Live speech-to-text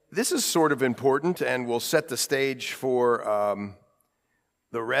this is sort of important and will set the stage for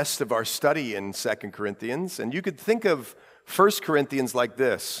the rest of our study in 2 Corinthians. And you could think of 1 Corinthians like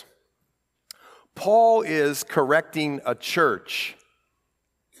this. Paul is correcting a church.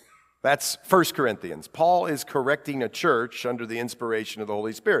 That's 1 Corinthians. Paul is correcting a church under the inspiration of the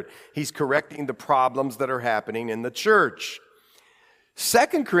Holy Spirit. He's correcting the problems that are happening in the church.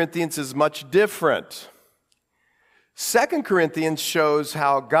 2 Corinthians is much different. 2 Corinthians shows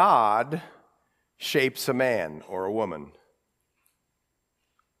how God shapes a man or a woman.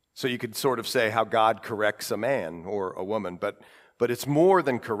 So you could sort of say how God corrects a man or a woman, but it's more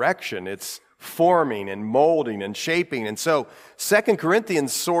than correction. It's forming and molding and shaping. And so 2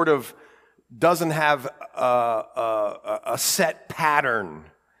 Corinthians sort of doesn't have a set pattern.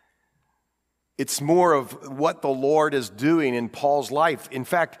 It's more of what the Lord is doing in Paul's life. In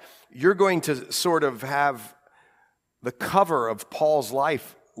fact, you're going to sort of have the cover of Paul's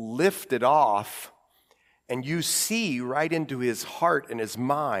life lifted off, and you see right into his heart and his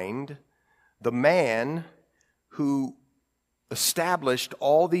mind the man who established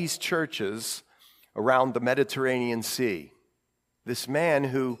all these churches around the Mediterranean Sea. This man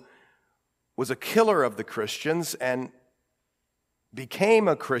who was a killer of the Christians and became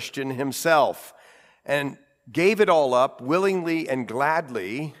a Christian himself and gave it all up willingly and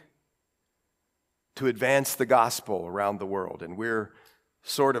gladly to advance the gospel around the world. And we're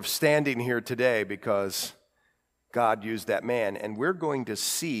sort of standing here today because God used that man, and we're going to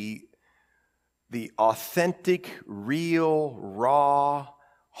see the authentic, real, raw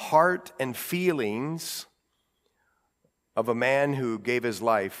heart and feelings of a man who gave his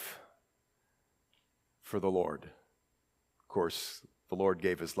life for the Lord. Of course, the Lord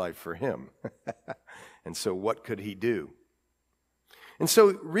gave his life for him. And so what could he do? And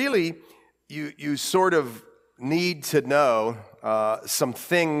so really, you sort of need to know some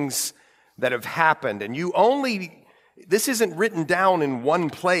things that have happened. And this isn't written down in one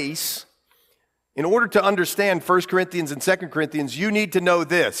place. In order to understand 1 Corinthians and 2 Corinthians, you need to know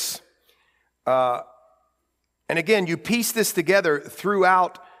this. And again, you piece this together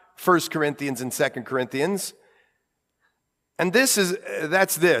throughout 1 Corinthians and 2 Corinthians. And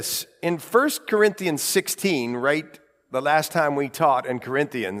that's this. In 1 Corinthians 16, right, the last time we taught in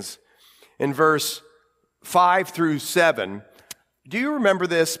Corinthians, in verse 5 through 7, do you remember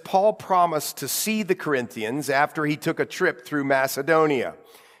this? Paul promised to see the Corinthians after he took a trip through Macedonia.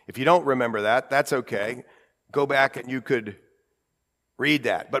 If you don't remember that, that's okay. Go back and you could read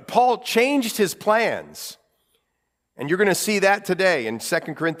that. But Paul changed his plans. And you're going to see that today in 2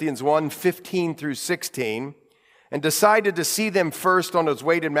 Corinthians 1, 15 through 16. And decided to see them first on his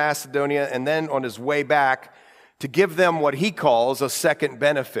way to Macedonia and then on his way back to give them what he calls a second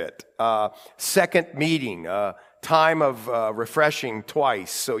benefit, second meeting, time of refreshing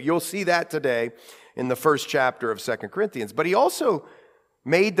twice. So you'll see that today in the first chapter of 2 Corinthians. But he also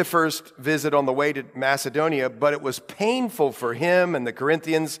made the first visit on the way to Macedonia, but it was painful for him and the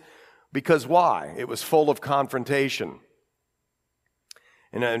Corinthians because why? It was full of confrontation.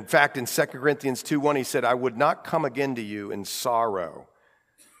 And in fact, in 2 Corinthians 2:1, he said, I would not come again to you in sorrow.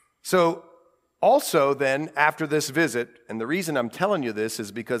 So also then, after this visit, and the reason I'm telling you this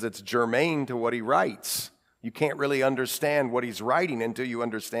is because it's germane to what he writes. You can't really understand what he's writing until you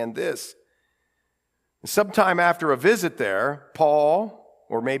understand this. Sometime after a visit there, Paul,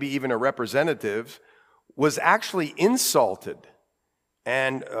 or maybe even a representative, was actually insulted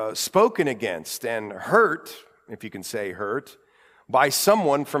and spoken against and hurt, if you can say hurt, by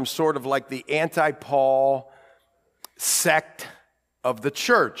someone from sort of like the anti-Paul sect of the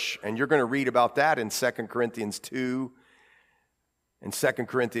church. And you're going to read about that in 2 Corinthians 2 and 2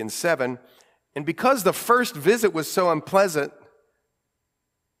 Corinthians 7. And because the first visit was so unpleasant,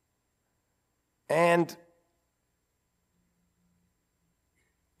 and,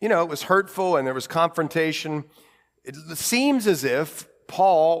 it was hurtful and there was confrontation, it seems as if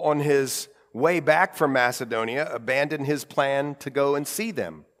Paul, on his way back from Macedonia, abandoned his plan to go and see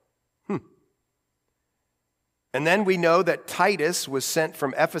them. And then we know that Titus was sent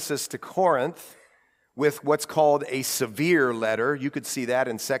from Ephesus to Corinth with what's called a severe letter. You could see that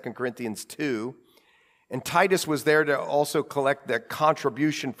in 2 Corinthians 2. And Titus was there to also collect the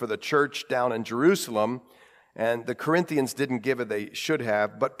contribution for the church down in Jerusalem. And the Corinthians didn't give it, they should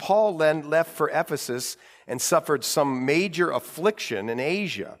have. But Paul then left for Ephesus and suffered some major affliction in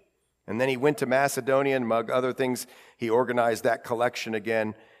Asia. And then he went to Macedonia, and among other things, he organized that collection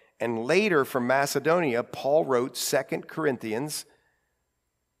again. And later from Macedonia, Paul wrote 2 Corinthians,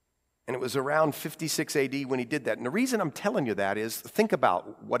 and it was around 56 AD when he did that. And the reason I'm telling you that is, think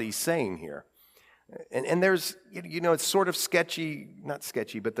about what he's saying here. And there's, it's sort of sketchy, not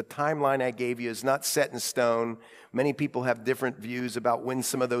sketchy, but the timeline I gave you is not set in stone. Many people have different views about when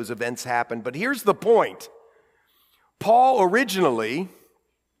some of those events happened. But here's the point. Paul originally,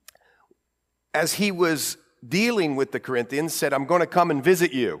 as he was dealing with the Corinthians, said, I'm going to come and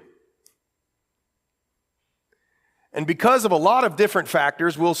visit you. And because of a lot of different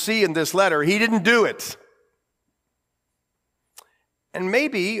factors, we'll see in this letter, he didn't do it. And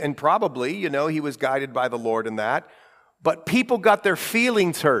maybe, and probably, he was guided by the Lord in that, but people got their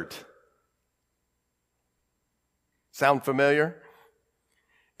feelings hurt. Sound familiar?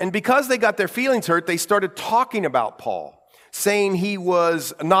 And because they got their feelings hurt, they started talking about Paul, saying he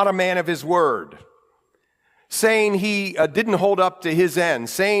was not a man of his word, saying he didn't hold up to his end,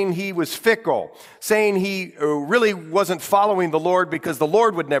 saying he was fickle, saying he really wasn't following the Lord because the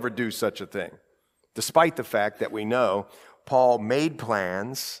Lord would never do such a thing, despite the fact that we know Paul made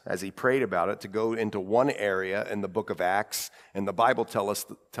plans, as he prayed about it, to go into one area in the book of Acts, and the Bible tells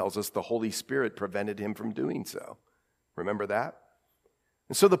us the Holy Spirit prevented him from doing so. Remember that?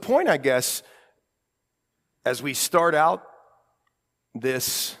 And so the point, I guess, as we start out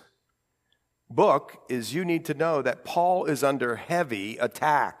this book, is you need to know that Paul is under heavy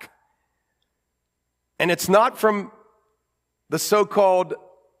attack. And it's not from the so-called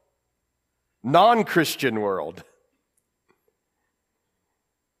non-Christian world.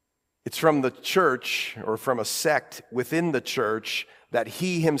 It's from the church, or from a sect within the church that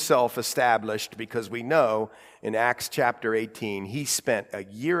he himself established, because we know in Acts chapter 18, he spent a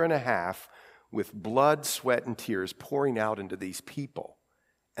year and a half with blood, sweat, and tears pouring out into these people.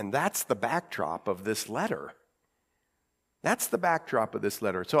 And that's the backdrop of this letter. That's the backdrop of this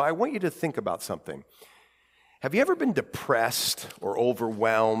letter. So I want you to think about something. Have you ever been depressed or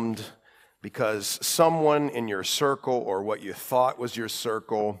overwhelmed because someone in your circle, or what you thought was your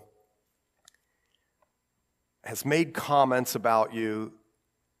circle, has made comments about you,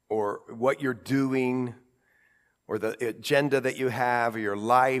 or what you're doing, or the agenda that you have, or your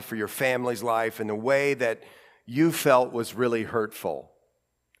life, or your family's life, in a way that you felt was really hurtful?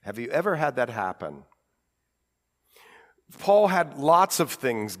 Have you ever had that happen? Paul had lots of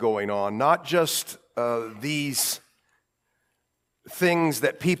things going on, not just these things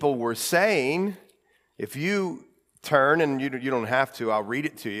that people were saying. If you turn, and you don't have to, I'll read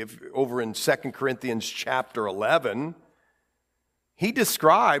it to you, over in 2 Corinthians chapter 11, he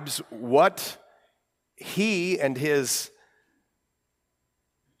describes what he and his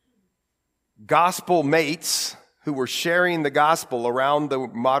gospel mates, who were sharing the gospel around the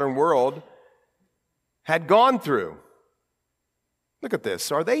modern world, had gone through. Look at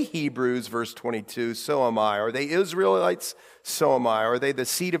this. Are they Hebrews, verse 22? So am I. Are they Israelites? So am I. Are they the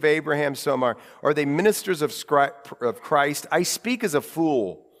seed of Abraham? So am I. Are they ministers of Christ? I speak as a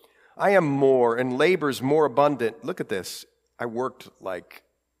fool. I am more, and labors more abundant. Look at this. I worked like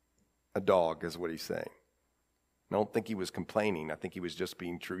a dog, is what he's saying. I don't think he was complaining. I think he was just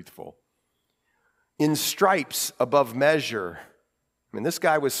being truthful. In stripes above measure. I mean, this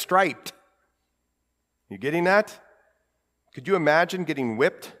guy was striped. You getting that? Could you imagine getting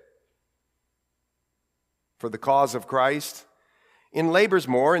whipped for the cause of Christ? In labors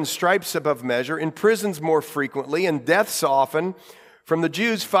more, in stripes above measure, in prisons more frequently, in deaths often. From the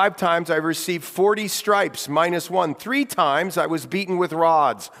Jews 5 times I received 40 stripes, minus 1. 3 times I was beaten with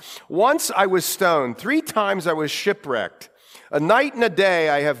rods. Once I was stoned. 3 times I was shipwrecked. A night and a day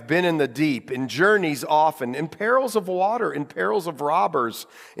I have been in the deep, in journeys often, in perils of water, in perils of robbers,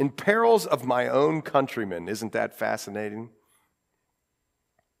 in perils of my own countrymen. Isn't that fascinating?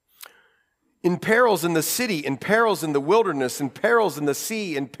 In perils in the city, in perils in the wilderness, in perils in the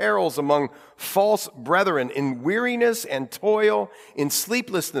sea, in perils among false brethren, in weariness and toil, in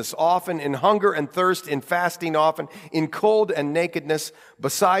sleeplessness often, in hunger and thirst, in fasting often, in cold and nakedness,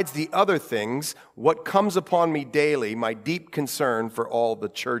 besides the other things, what comes upon me daily, my deep concern for all the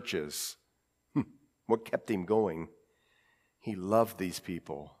churches. What kept him going? He loved these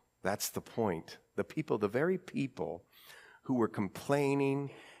people. That's the point. The people, the very people who were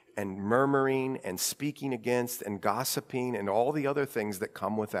complaining and murmuring and speaking against and gossiping and all the other things that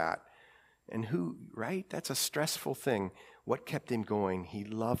come with that. And who, right? That's a stressful thing. What kept him going? He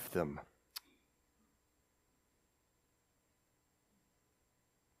loved them.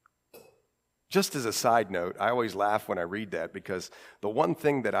 Just as a side note, I always laugh when I read that, because the one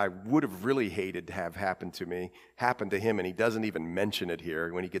thing that I would have really hated to have happened to me happened to him, and he doesn't even mention it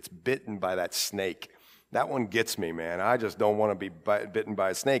here, when he gets bitten by that snake. That one gets me, man. I just don't want to be bitten by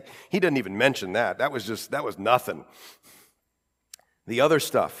a snake. He didn't even mention that. That was nothing. The other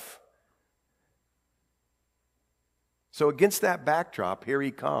stuff. So against that backdrop, here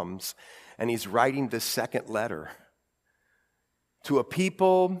he comes. and he's writing this second letter to a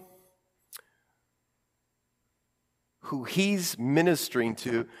people who he's ministering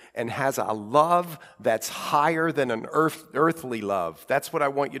to and has a love that's higher than an earthly love. That's what I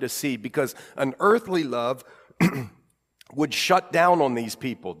want you to see, because an earthly love would shut down on these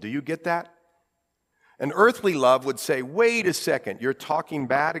people. Do you get that? An earthly love would say, wait a second, you're talking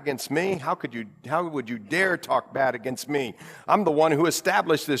bad against me? How would you dare talk bad against me? I'm the one who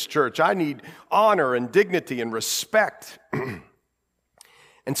established this church. I need honor and dignity and respect.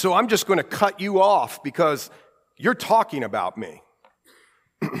 And so I'm just going to cut you off because you're talking about me.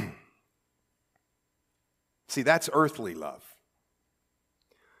 See, that's earthly love.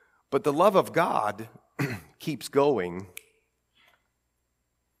 But the love of God keeps going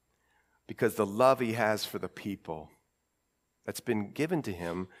because the love he has for the people that's been given to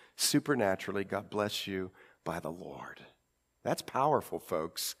him supernaturally, God bless you, by the Lord. That's powerful,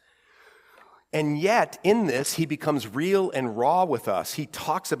 folks. And yet, in this, he becomes real and raw with us. He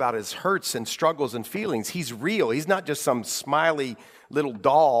talks about his hurts and struggles and feelings. He's real. He's not just some smiley little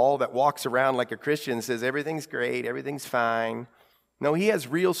doll that walks around like a Christian and says, everything's great, everything's fine. No, he has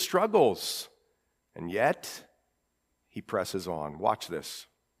real struggles. And yet, he presses on. Watch this.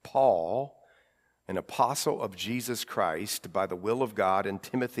 Paul, an apostle of Jesus Christ by the will of God, and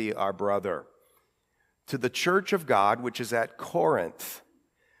Timothy, our brother, to the church of God which is at Corinth,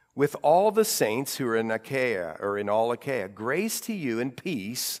 with all the saints who are in Achaia, or in all Achaia, grace to you and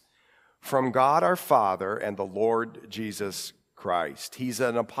peace from God our Father and the Lord Jesus Christ. He's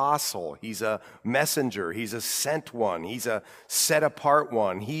an apostle. He's a messenger. He's a sent one. He's a set apart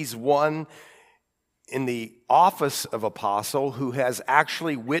one. He's one in the office of apostle who has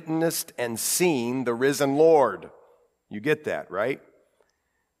actually witnessed and seen the risen Lord. You get that, right?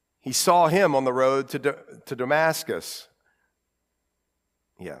 He saw him on the road to Damascus.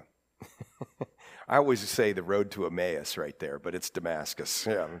 Yeah. I always say the road to Emmaus right there, but it's Damascus.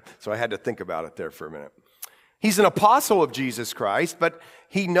 Yeah. So I had to think about it there for a minute. He's an apostle of Jesus Christ, but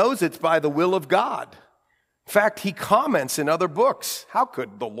he knows it's by the will of God. In fact, he comments in other books, how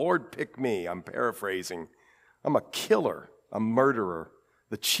could the Lord pick me? I'm paraphrasing. I'm a killer, a murderer,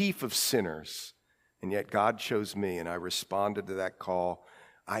 the chief of sinners. And yet God chose me, and I responded to that call.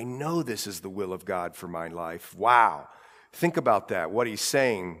 I know this is the will of God for my life. Wow. Think about that, what he's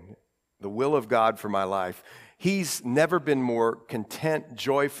saying, the will of God for my life. He's never been more content,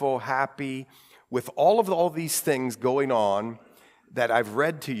 joyful, happy with all these things going on that I've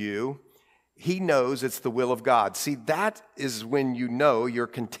read to you. He knows it's the will of God. See, that is when you know you're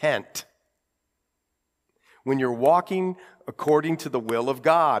content. When you're walking according to the will of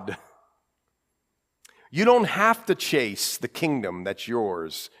God. You don't have to chase the kingdom that's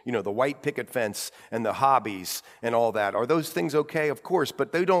yours. You know, the white picket fence and the hobbies and all that. Are those things okay? Of course,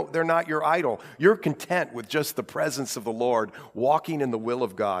 but they're not your idol. You're content with just the presence of the Lord, walking in the will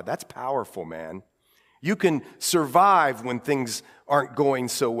of God. That's powerful, man. You can survive when things aren't going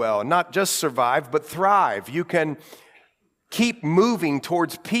so well. Not just survive, but thrive. You can keep moving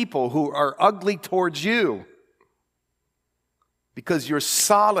towards people who are ugly towards you because you're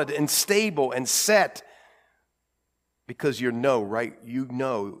solid and stable and set. Because you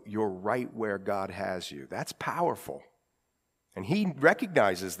know you're right where God has you. That's powerful. And he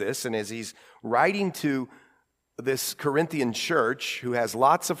recognizes this, and as he's writing to this Corinthian church who has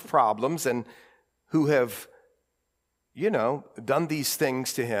lots of problems and who have, done these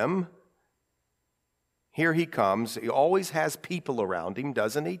things to him, here he comes. He always has people around him,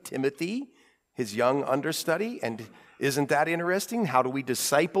 doesn't he? Timothy, his young understudy, and isn't that interesting? How do we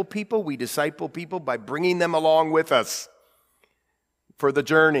disciple people? We disciple people by bringing them along with us for the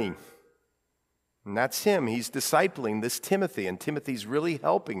journey. And that's him. He's discipling this Timothy, and Timothy's really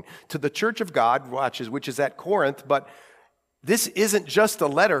helping to the church of God, which is at Corinth. But this isn't just a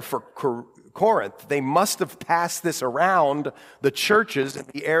letter for Corinth. They must have passed this around the churches in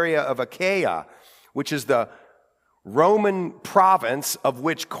the area of Achaia, which is the Roman province of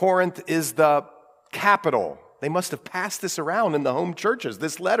which Corinth is the capital. They must have passed this around in the home churches,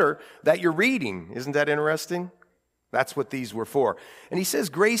 this letter that you're reading. Isn't that interesting? That's what these were for. And he says,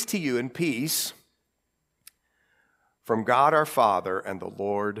 grace to you and peace from God our Father and the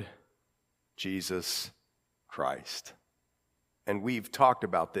Lord Jesus Christ. And we've talked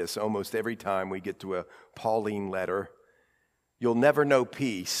about this almost every time we get to a Pauline letter. You'll never know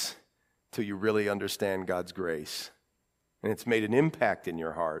peace till you really understand God's grace. And it's made an impact in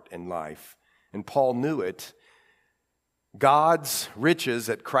your heart and life. And Paul knew it. God's riches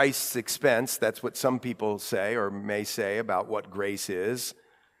at Christ's expense, that's what some people say or may say about what grace is.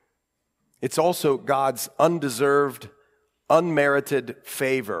 It's also God's undeserved, unmerited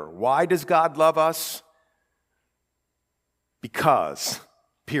favor. Why does God love us? Because,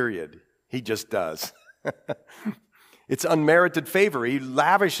 period. He just does. It's unmerited favor. He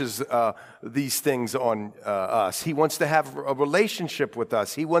lavishes these things on us. He wants to have a relationship with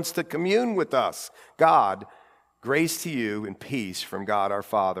us. He wants to commune with us. God, grace to you and peace from God our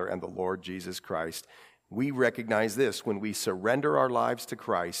Father and the Lord Jesus Christ. We recognize this. When we surrender our lives to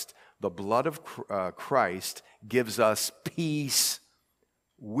Christ, the blood of Christ gives us peace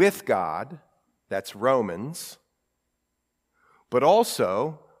with God. That's Romans. But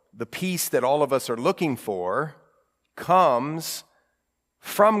also, the peace that all of us are looking for comes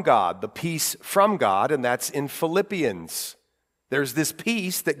from God, the peace from God, and that's in Philippians. There's this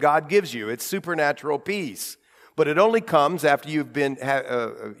peace that God gives you. It's supernatural peace. But it only comes after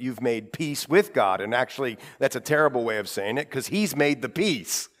you've made peace with God. And actually, that's a terrible way of saying it, because He's made the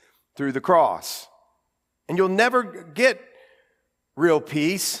peace through the cross. And you'll never get real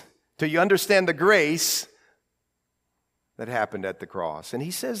peace till you understand the grace that happened at the cross. And he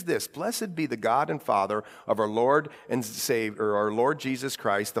says this: blessed be the God and Father of our Lord and Savior, our Lord Jesus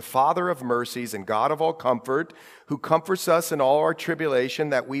Christ, the Father of mercies and God of all comfort, who comforts us in all our tribulation,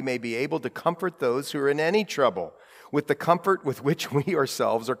 that we may be able to comfort those who are in any trouble with the comfort with which we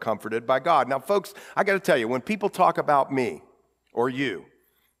ourselves are comforted by God. Now, folks, I got to tell you, when people talk about me or you,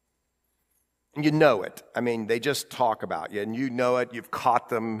 and you know it. I mean, they just talk about you, and you know it. You've caught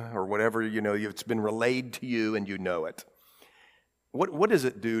them or whatever, it's been relayed to you, and you know it. What does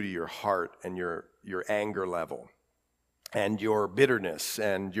it do to your heart and your anger level and your bitterness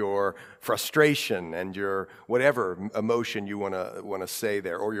and your frustration and your whatever emotion you want to say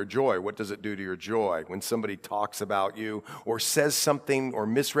there, or your joy? What does it do to your joy when somebody talks about you or says something or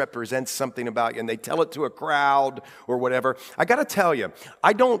misrepresents something about you and they tell it to a crowd or whatever? I got to tell you,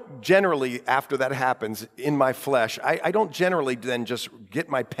 I don't generally, after that happens in my flesh, I don't generally then just get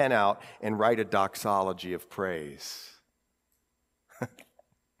my pen out and write a doxology of praise.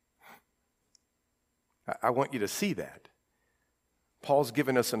 I want you to see that. Paul's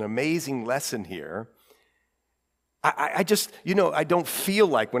given us an amazing lesson here. I just, I don't feel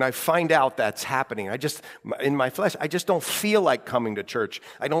like when I find out that's happening, in my flesh, I just don't feel like coming to church.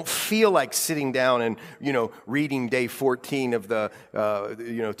 I don't feel like sitting down and, reading day 14 of the,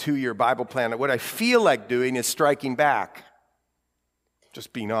 2-year Bible plan. What I feel like doing is striking back.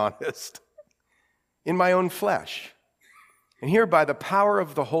 Just being honest. In my own flesh. And here, by the power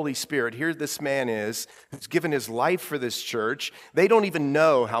of the Holy Spirit, here this man is, who's given his life for this church. They don't even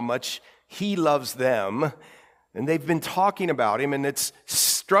know how much he loves them. And they've been talking about him, and it's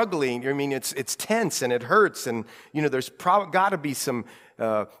struggling. I mean, it's tense, and it hurts. And, there's got to be some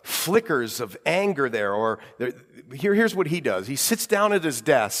flickers of anger there. Here's what he does. He sits down at his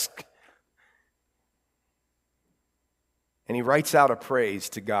desk, and he writes out a praise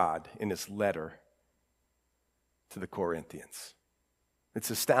to God in his letter to the Corinthians. It's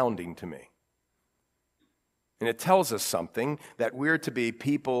astounding to me. And it tells us something, that we're to be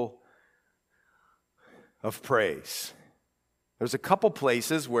people of praise. There's a couple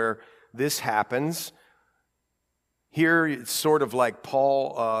places where this happens. Here it's sort of like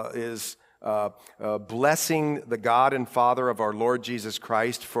Paul is blessing the God and Father of our Lord Jesus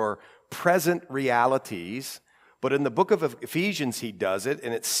Christ for present realities. But in the book of Ephesians he does it,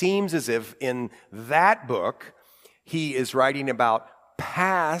 and it seems as if in that book he is writing about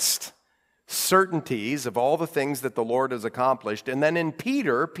past certainties of all the things that the Lord has accomplished. And then in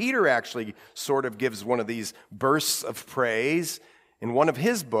Peter actually sort of gives one of these bursts of praise in one of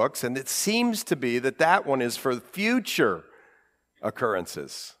his books, and it seems to be that one is for future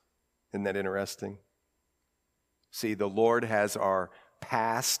occurrences. Isn't that interesting? See, the Lord has our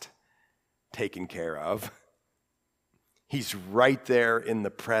past taken care of. He's right there in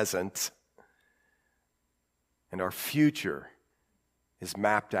the present. And our future is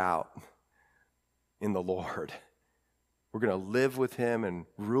mapped out in the Lord. We're going to live with Him and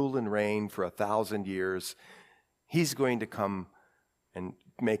rule and reign for 1,000 years. He's going to come and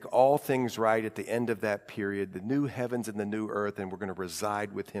make all things right at the end of that period, the new heavens and the new earth, and we're going to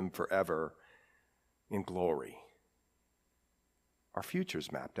reside with Him forever in glory. Our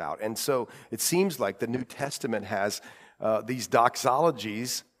future's mapped out. And so it seems like the New Testament has these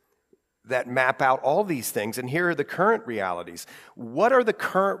doxologies that map out all these things. And here are the current realities. What are the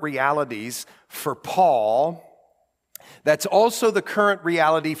current realities for Paul that's also the current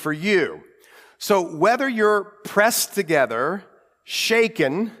reality for you? So whether you're pressed together,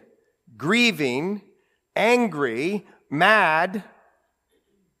 shaken, grieving, angry, mad,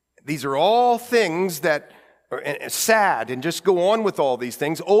 these are all things that and sad, and just go on with all these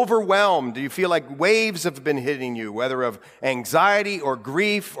things. Overwhelmed. Do you feel like waves have been hitting you, whether of anxiety or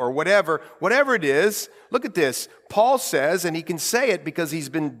grief or whatever it is? Look at this. Paul says, and he can say it because he's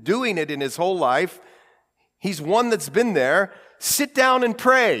been doing it in his whole life. He's one that's been there. Sit down and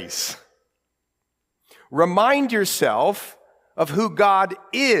praise. Remind yourself of who God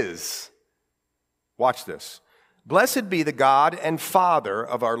is. Watch this. Blessed be the God and Father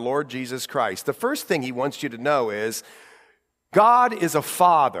of our Lord Jesus Christ. The first thing he wants you to know is God is a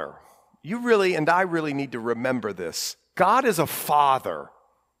father. You really and I really need to remember this. God is a father.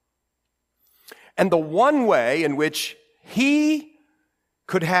 And the one way in which he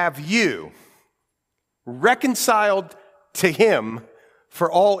could have you reconciled to him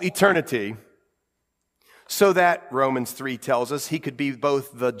for all eternity, so that, Romans 3 tells us, he could be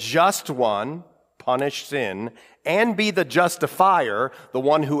both the just one, punish sin, and be the justifier, the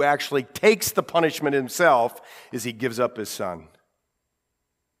one who actually takes the punishment himself, is he gives up his son.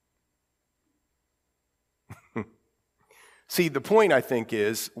 See, the point, I think,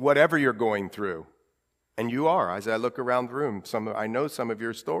 is whatever you're going through, and you are, as I look around the room, I know some of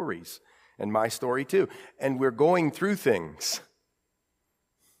your stories, and my story too, and we're going through things.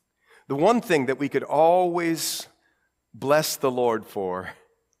 The one thing that we could always bless the Lord for,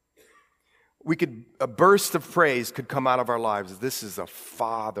 a burst of praise could come out of our lives. This is a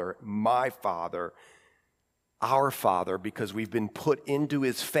father, my father, our father, because we've been put into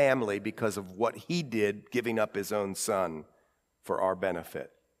his family because of what he did, giving up his own son for our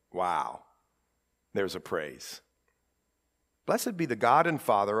benefit. Wow. There's a praise. Blessed be the God and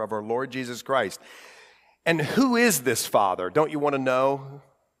Father of our Lord Jesus Christ. And who is this Father? Don't you want to know?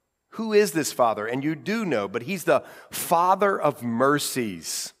 Who is this Father? And you do know, but he's the Father of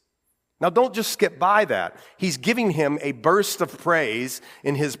mercies. Now, don't just skip by that. He's giving him a burst of praise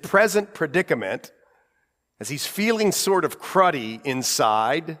in his present predicament as he's feeling sort of cruddy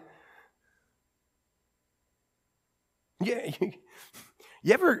inside. Yeah,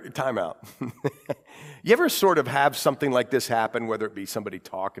 you ever, time out. You ever sort of have something like this happen, whether it be somebody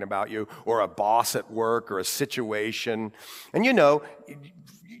talking about you or a boss at work or a situation, and you're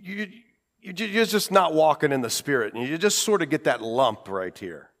just not walking in the Spirit, and you just sort of get that lump right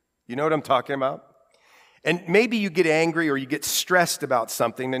here. You know what I'm talking about? And maybe you get angry or you get stressed about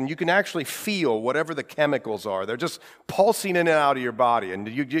something, and you can actually feel whatever the chemicals are. They're just pulsing in and out of your body. And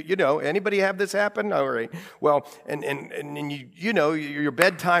you know, anybody have this happen? All right. Well, and your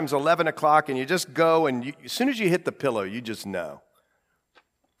bedtime's 11 o'clock, and you just go, and as soon as you hit the pillow, you just know,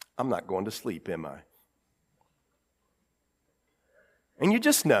 I'm not going to sleep, am I? And you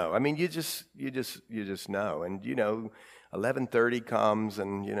just know. I mean, you just know. And 11:30 comes,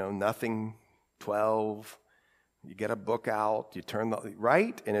 and nothing. 12, you get a book out, you turn the,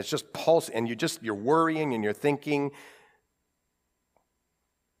 right? And it's just pulse, and you're worrying and you're thinking.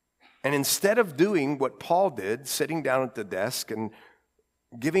 And instead of doing what Paul did, sitting down at the desk and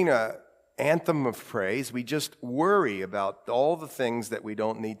giving an anthem of praise, we just worry about all the things that we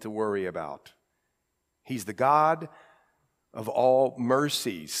don't need to worry about. He's the God of all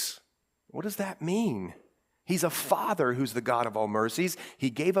mercies. What does that mean? He's a father who's the God of all mercies. He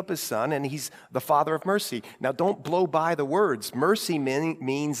gave up his son, and he's the Father of mercy. Now, don't blow by the words. Mercy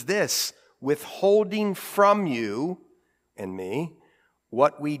means this: withholding from you and me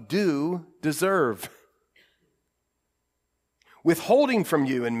what we do deserve. Withholding from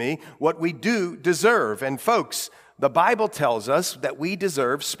you and me what we do deserve. And folks, the Bible tells us that we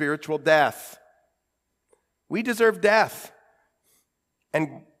deserve spiritual death. We deserve death.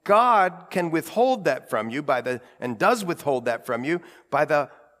 And God can withhold that from you and does withhold that from you by the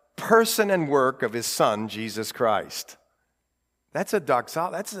person and work of his Son, Jesus Christ. That's a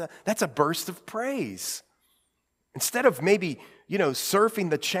that's a burst of praise. Instead of maybe,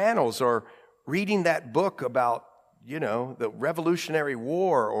 surfing the channels or reading that book about, the Revolutionary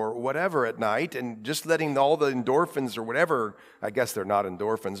War or whatever at night, and just letting all the endorphins or whatever, I guess they're not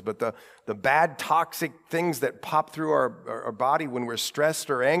endorphins, but the bad toxic things that pop through our body when we're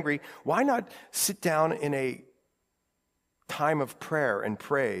stressed or angry, why not sit down in a time of prayer and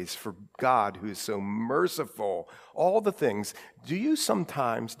praise for God who is so merciful, all the things. Do you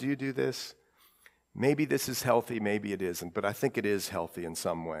do this? Maybe this is healthy, maybe it isn't, but I think it is healthy in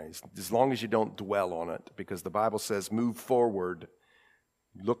some ways, as long as you don't dwell on it, because the Bible says move forward,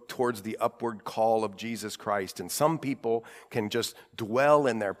 look towards the upward call of Jesus Christ, and some people can just dwell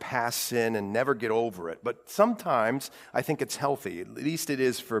in their past sin and never get over it, but sometimes I think it's healthy, at least it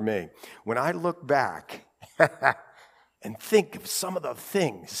is for me. When I look back and think of some of the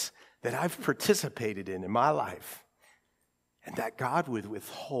things that I've participated in my life, and that God would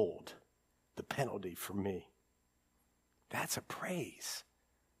withhold the penalty for me. That's a praise.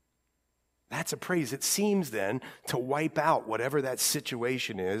 That's a praise. It seems then to wipe out whatever that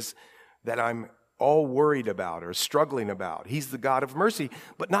situation is that I'm all worried about or struggling about. He's the God of mercy.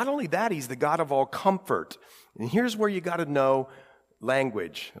 But not only that, he's the God of all comfort. And here's where you got to know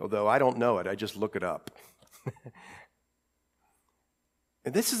language, although I don't know it. I just look it up.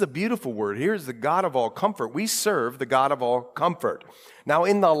 And this is a beautiful word. Here's the God of all comfort. We serve the God of all comfort. Now,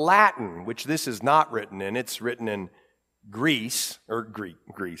 in the Latin, which this is not written in, it's written in Greek.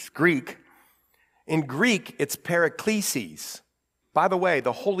 In Greek, it's paraklesis. By the way,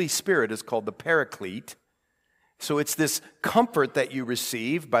 the Holy Spirit is called the Paraclete. So it's this comfort that you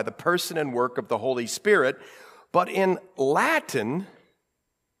receive by the person and work of the Holy Spirit. But in Latin,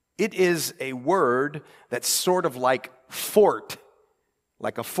 it is a word that's sort of like fort.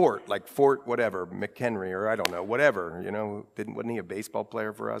 Like a fort, like Fort whatever, McHenry, or I don't know, whatever, wasn't he a baseball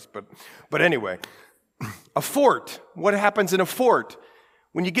player for us? But anyway, a fort. What happens in a fort?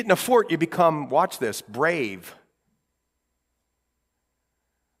 When you get in a fort, you become, watch this, brave.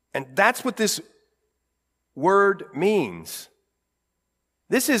 And that's what this word means.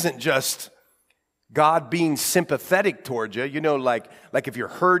 This isn't just God being sympathetic towards you, like if you're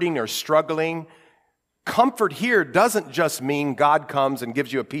hurting or struggling. Comfort here doesn't just mean God comes and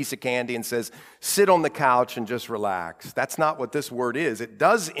gives you a piece of candy and says, sit on the couch and just relax. That's not what this word is. It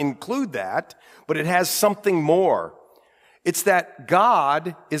does include that, but it has something more. It's that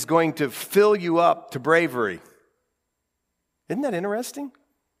God is going to fill you up to bravery. Isn't that interesting?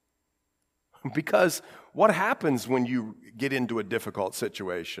 Because what happens when you get into a difficult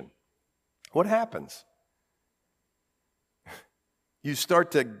situation? What happens? You start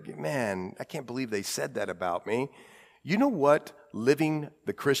to, man, I can't believe they said that about me. You know what living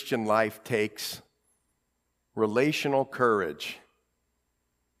the Christian life takes? Relational courage.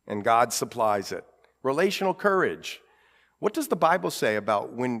 And God supplies it. Relational courage. What does the Bible say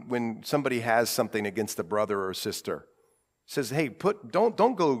about when somebody has something against a brother or sister? It says, hey, don't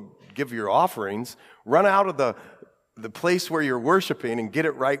go give your offerings. Run out of the place where you're worshiping and get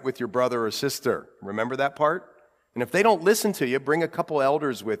it right with your brother or sister. Remember that part? And if they don't listen to you, bring a couple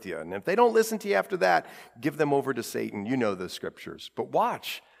elders with you. And if they don't listen to you after that, give them over to Satan. You know the scriptures. But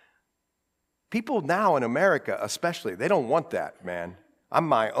watch. People now in America especially, they don't want that, man. I'm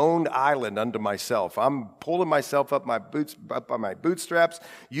my own island unto myself. I'm pulling myself up by my bootstraps.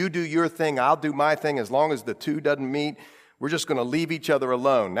 You do your thing, I'll do my thing. As long as the two doesn't meet, we're just going to leave each other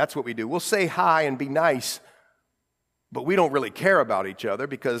alone. That's what we do. We'll say hi and be nice. But we don't really care about each other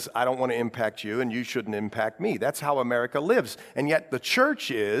because I don't want to impact you and you shouldn't impact me. That's how America lives. And yet the church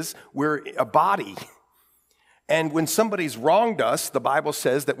we're a body. And when somebody's wronged us, the Bible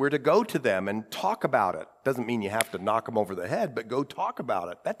says that we're to go to them and talk about it. Doesn't mean you have to knock them over the head, but go talk about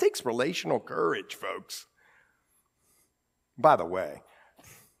it. That takes relational courage, folks. By the way,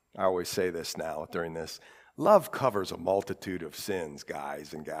 I always say this now during this. Love covers a multitude of sins,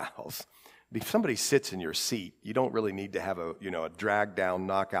 guys and gals. If somebody sits in your seat, you don't really need to have a drag-down,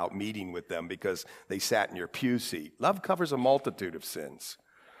 knockout meeting with them because they sat in your pew seat. Love covers a multitude of sins.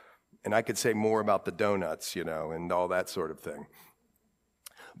 And I could say more about the donuts, and all that sort of thing.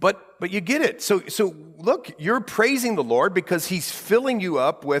 But you get it. So look, you're praising the Lord because he's filling you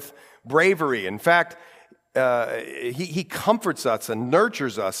up with bravery. In fact, he comforts us and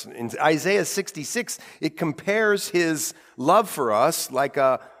nurtures us. In Isaiah 66, it compares his love for us like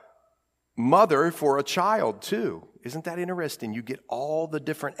a mother for a child too. Isn't that interesting? You get all the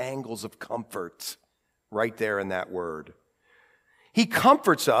different angles of comfort right there in that word. He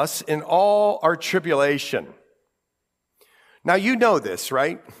comforts us in all our tribulation. Now you know this,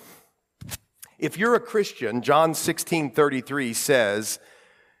 right? If you're a Christian, John 16:33 says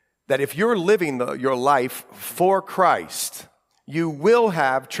that if you're living your life for Christ, you will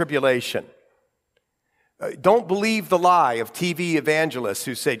have tribulation. Don't believe the lie of TV evangelists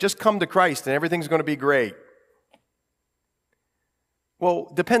who say, just come to Christ and everything's going to be great.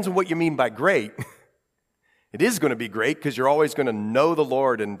 Well, depends on what you mean by great. It is going to be great because you're always going to know the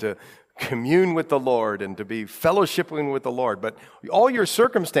Lord and to commune with the Lord and to be fellowshipping with the Lord. But all your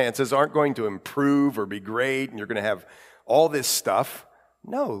circumstances aren't going to improve or be great and you're going to have all this stuff.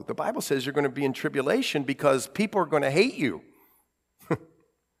 No, the Bible says you're going to be in tribulation because people are going to hate you.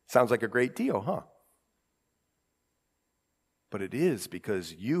 Sounds like a great deal, huh? But it is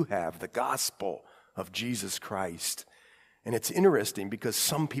because you have the gospel of Jesus Christ. And it's interesting because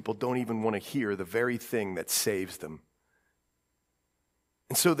some people don't even want to hear the very thing that saves them.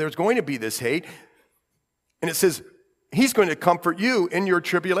 And so there's going to be this hate. And it says, he's going to comfort you in your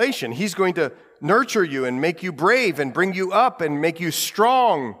tribulation. He's going to nurture you and make you brave and bring you up and make you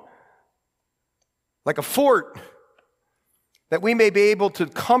strong like a fort. that we may be able to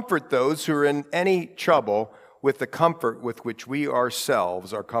comfort those who are in any trouble with the comfort with which we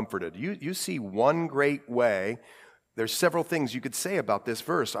ourselves are comforted. You see one great way. There's several things you could say about this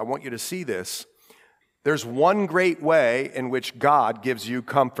verse. I want you to see this. There's one great way in which God gives you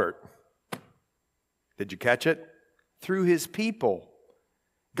comfort. Did you catch it? Through his people.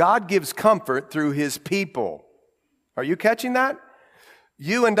 God gives comfort through his people. Are you catching that?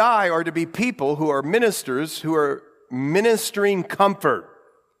 You and I are to be people who are ministers, who are ministering comfort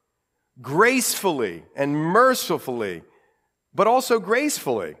gracefully and mercifully, but also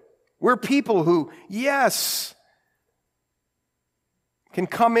gracefully. We're people who, yes, can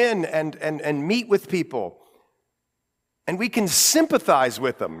come in and meet with people, and we can sympathize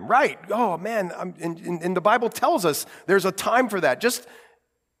with them, right? Oh, man, and the Bible tells us there's a time for that. Just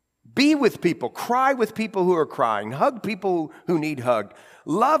be with people, cry with people who are crying, hug people who need hugged,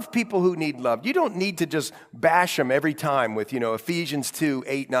 love people who need loved. You don't need to just bash them every time with, Ephesians 2,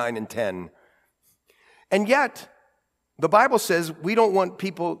 8, 9, and 10. And yet, the Bible says we don't want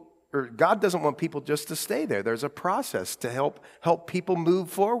people, or God doesn't want people just to stay there. There's a process to help people move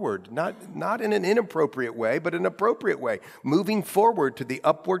forward, not in an inappropriate way, but an appropriate way, moving forward to the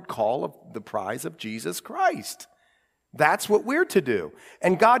upward call of the prize of Jesus Christ. That's what we're to do.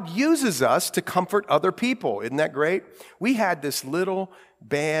 And God uses us to comfort other people. Isn't that great? We had this little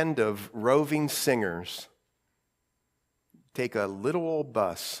band of roving singers take a little old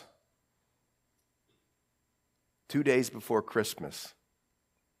bus 2 days before Christmas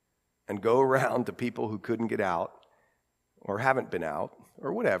and go around to people who couldn't get out or haven't been out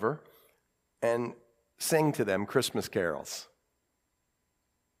or whatever and sing to them Christmas carols.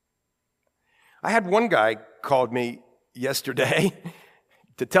 I had one guy called me yesterday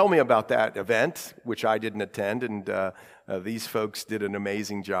to tell me about that event, which I didn't attend, and these folks did an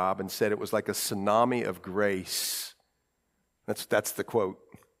amazing job and said it was like a tsunami of grace. That's the quote.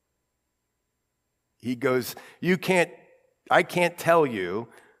 He goes, I can't tell you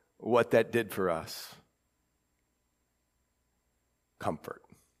what that did for us. Comfort.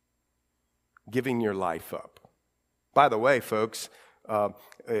 Giving your life up. By the way, folks,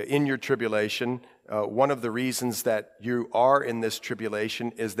 in your tribulation, one of the reasons that you are in this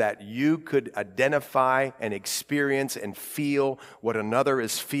tribulation is that you could identify and experience and feel what another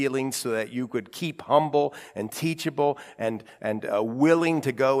is feeling so that you could keep humble and teachable and willing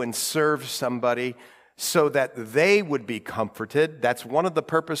to go and serve somebody so that they would be comforted. That's one of the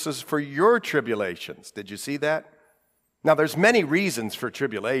purposes for your tribulations. Did you see that? Now, there's many reasons for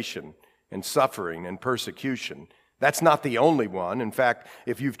tribulation and suffering and persecution. That's not the only one. In fact,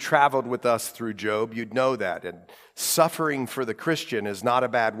 if you've traveled with us through Job, you'd know that. And suffering for the Christian is not a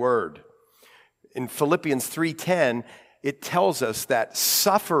bad word. In Philippians 3:10, it tells us that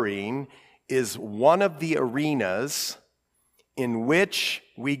suffering is one of the arenas in which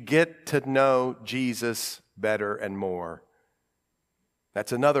we get to know Jesus better and more.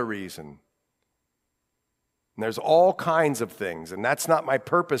 That's another reason. And there's all kinds of things, and that's not my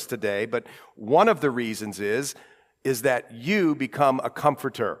purpose today, but one of the reasons is that you become a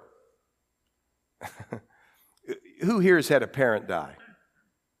comforter. Who here has had a parent die?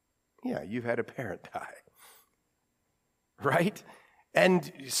 Yeah, you've had a parent die. Right?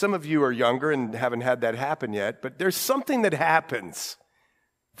 And some of you are younger and haven't had that happen yet, but there's something that happens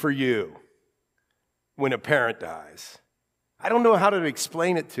for you when a parent dies. I don't know how to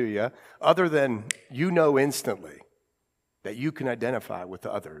explain it to you other than you know instantly that you can identify with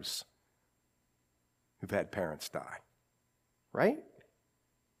others who've had parents die, right?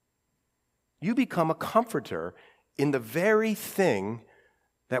 You become a comforter in the very thing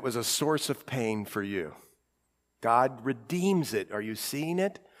that was a source of pain for you. God redeems it. Are you seeing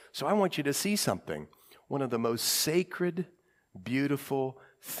it? So I want you to see something. One of the most sacred, beautiful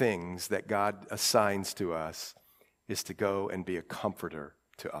things that God assigns to us is to go and be a comforter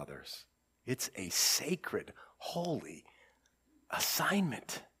to others. It's a sacred, holy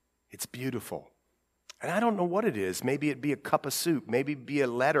assignment. It's beautiful. And I don't know what it is. Maybe it be a cup of soup. Maybe it be a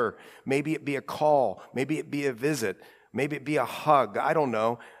letter. Maybe it be a call. Maybe it be a visit. Maybe it be a hug. I don't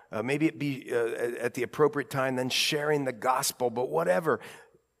know. Maybe it be at the appropriate time then sharing the gospel. But whatever.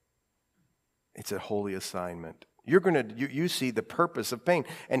 It's a holy assignment. You see the purpose of pain.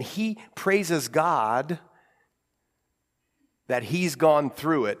 And he praises God that he's gone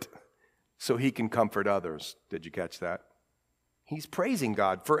through it so he can comfort others. Did you catch that? He's praising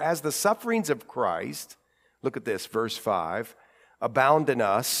God. For as the sufferings of Christ, look at this, verse 5, abound in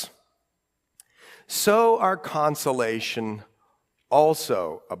us, so our consolation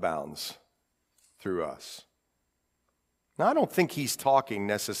also abounds through us. Now, I don't think he's talking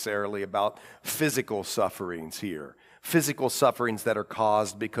necessarily about physical sufferings here, physical sufferings that are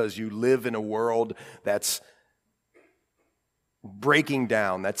caused because you live in a world that's breaking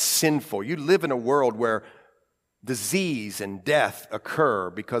down, that's sinful. You live in a world where disease and death occur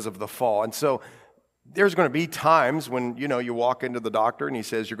because of the fall. And so there's going to be times when, you walk into the doctor and he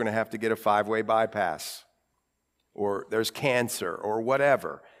says you're going to have to get a 5-way bypass, or there's cancer or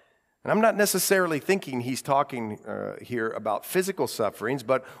whatever. And I'm not necessarily thinking he's talking here about physical sufferings,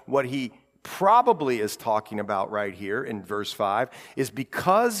 but what he probably is talking about right here in verse 5 is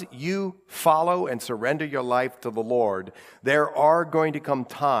because you follow and surrender your life to the Lord, there are going to come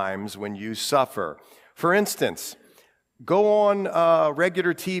times when you suffer. For instance, go on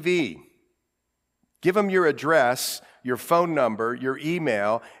regular TV, give them your address, your phone number, your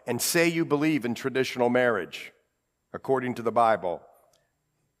email, and say you believe in traditional marriage according to the Bible.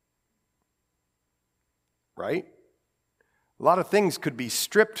 Right? A lot of things could be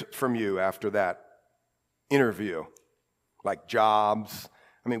stripped from you after that interview, like jobs.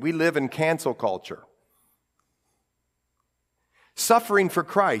 I mean, we live in cancel culture. Suffering for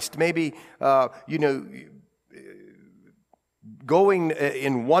Christ, maybe, going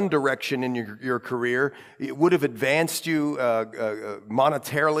in one direction in your career, it would have advanced you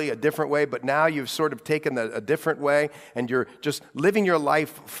monetarily a different way, but now you've sort of taken a different way, and you're just living your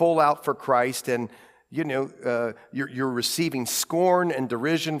life full out for Christ, and you're receiving scorn and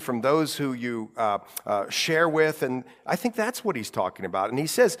derision from those who you share with, and I think that's what he's talking about. And he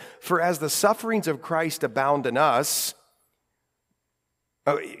says, for as the sufferings of Christ abound in us,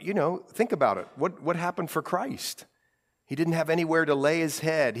 think about it. What happened for Christ? He didn't have anywhere to lay his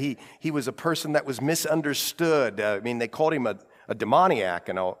head. He was a person that was misunderstood. They called him a demoniac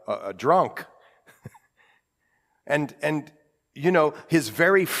and a drunk. and his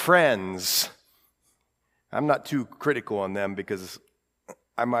very friends, I'm not too critical on them because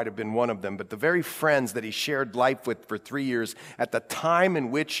I might have been one of them, but the very friends that he shared life with for 3 years, at the time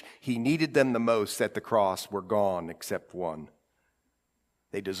in which he needed them the most at the cross, were gone except one.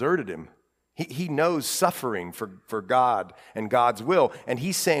 They deserted him. He knows suffering for God and God's will, and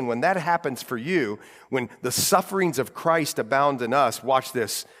he's saying when that happens for you, when the sufferings of Christ abound in us, watch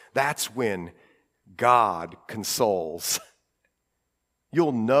this, that's when God consoles.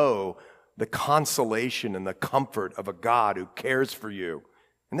 You'll know the consolation and the comfort of a God who cares for you.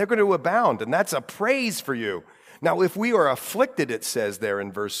 And they're going to abound, and that's a praise for you. Now, if we are afflicted, it says there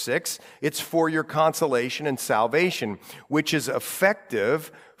in verse 6, it's for your consolation and salvation, which is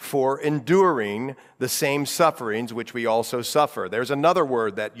effective for enduring the same sufferings which we also suffer. There's another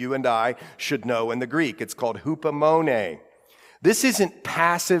word that you and I should know in the Greek. It's called hupomone. This isn't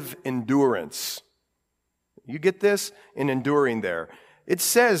passive endurance. You get this? In enduring there. It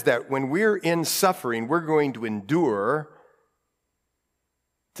says that when we're in suffering, we're going to endure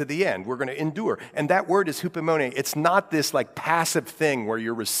to the end. We're going to endure. And that word is hupomone. It's not this like passive thing where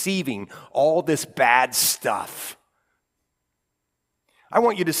you're receiving all this bad stuff. I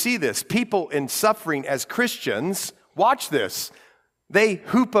want you to see this. People in suffering as Christians, watch this. They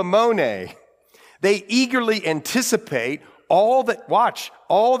hupomone. They eagerly anticipate all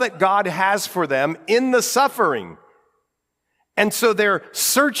that God has for them in the suffering. And so they're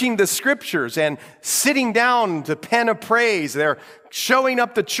searching the scriptures and sitting down to pen a praise. They're showing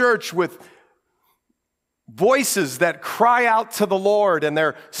up to church with voices that cry out to the Lord, and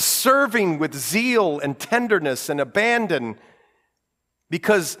they're serving with zeal and tenderness and abandon,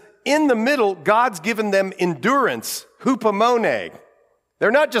 because in the middle, God's given them endurance, hupomone. They're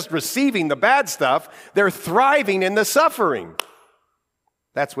not just receiving the bad stuff, they're thriving in the suffering.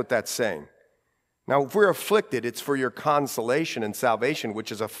 That's what that's saying. Now, if we're afflicted, it's for your consolation and salvation,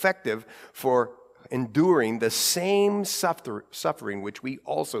 which is effective for enduring the same suffering which we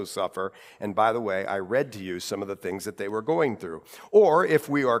also suffer. And by the way, I read to you some of the things that they were going through. Or if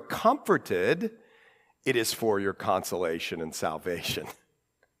we are comforted, it is for your consolation and salvation.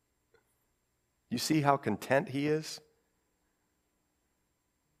 You see how content he is?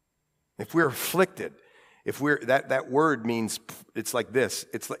 If we're afflicted, that word means, it's like this.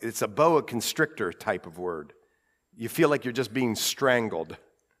 It's a boa constrictor type of word. You feel like you're just being strangled,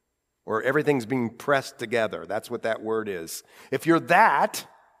 or everything's being pressed together. That's what that word is. If you're that's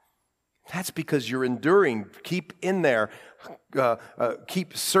because you're enduring. Keep in there.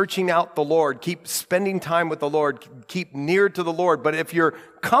 Keep searching out the Lord. Keep spending time with the Lord. Keep near to the Lord. But if you're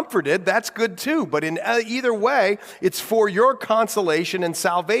comforted, that's good too. But in either way, it's for your consolation and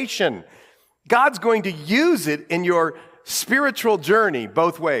salvation. God's going to use it in your spiritual journey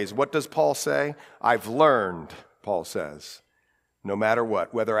both ways. What does Paul say? I've learned, Paul says, no matter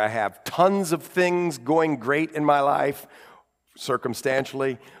what, whether I have tons of things going great in my life,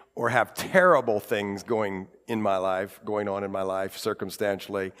 circumstantially, or have terrible things going on in my life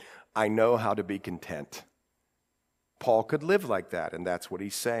circumstantially, I know how to be content. Paul could live like that, and that's what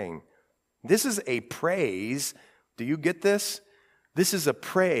he's saying. This is a praise. Do you get this? This is a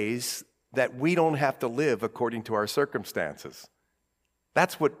praise that we don't have to live according to our circumstances.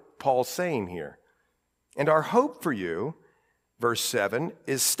 That's what Paul's saying here. And our hope for you, verse 7,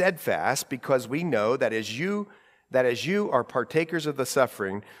 is steadfast, because we know that as you are partakers of the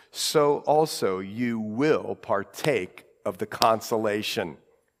suffering, so also you will partake of the consolation.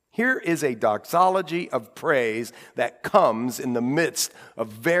 Here is a doxology of praise that comes in the midst of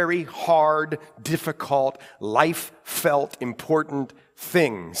very hard, difficult, life-felt, important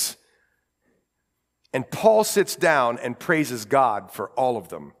things. And Paul sits down and praises God for all of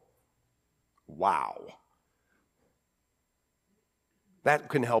them. Wow. That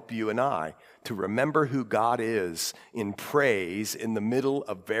can help you and I to remember who God is in praise in the middle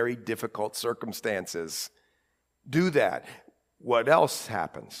of very difficult circumstances. Do that. What else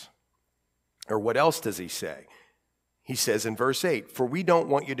happens? Or what else does he say? He says in verse 8, "For we don't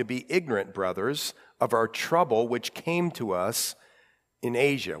want you to be ignorant, brothers, of our trouble which came to us in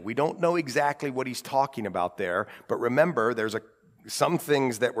Asia." We don't know exactly what he's talking about there, but remember, there's some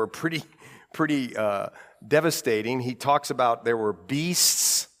things that were pretty devastating. He talks about there were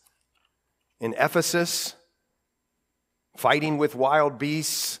beasts in Ephesus, fighting with wild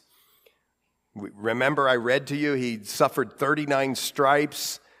beasts. Remember, I read to you, he suffered 39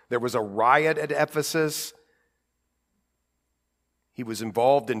 stripes. There was a riot at Ephesus. He was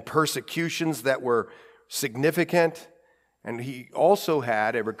involved in persecutions that were significant. And he also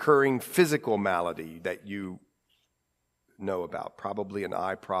had a recurring physical malady that you know about, probably an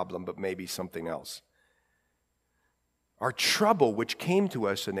eye problem, but maybe something else. Our trouble which came to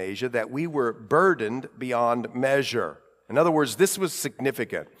us in Asia, that we were burdened beyond measure. In other words, this was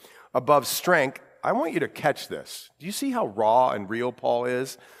significant. Above strength, I want you to catch this. Do you see how raw and real Paul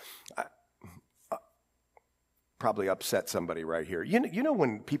is? Probably upset somebody right here. You know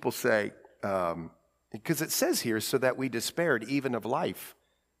when people say, because it says here, so that we despaired even of life.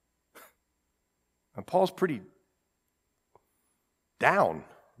 And Paul's pretty down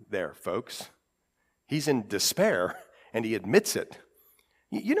there, folks. He's in despair, and he admits it.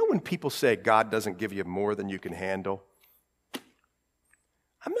 You know when people say God doesn't give you more than you can handle?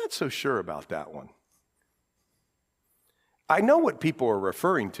 I'm not so sure about that one. I know what people are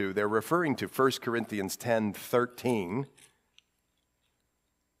referring to. They're referring to 1 Corinthians 10:13,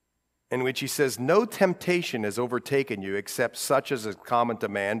 in which he says, "No temptation has overtaken you except such as is common to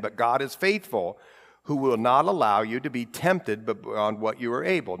man, but God is faithful, who will not allow you to be tempted but beyond what you are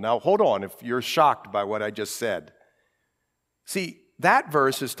able." Now, hold on if you're shocked by what I just said. See, that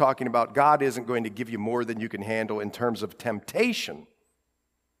verse is talking about God isn't going to give you more than you can handle in terms of temptation.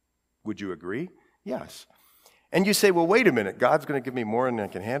 Would you agree? Yes. And you say, well, wait a minute, God's going to give me more than I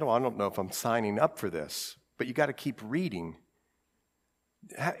can handle? I don't know if I'm signing up for this. But you got to keep reading.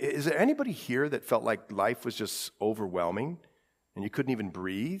 Is there anybody here that felt like life was just overwhelming and you couldn't even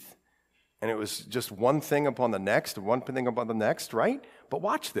breathe? And it was just one thing upon the next, one thing upon the next, right? But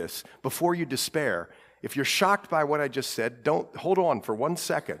watch this. Before you despair, if you're shocked by what I just said, don't hold on for 1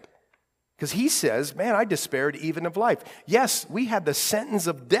 second. Because he says, man, I despaired even of life. Yes, we had the sentence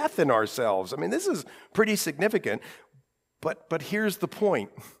of death in ourselves. I mean, this is pretty significant. But here's the point.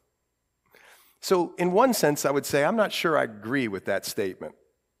 So in one sense, I would say, I'm not sure I agree with that statement.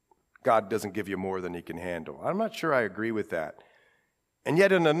 God doesn't give you more than he can handle. I'm not sure I agree with that. And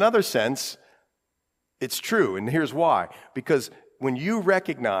yet in another sense, it's true. And here's why. Because when you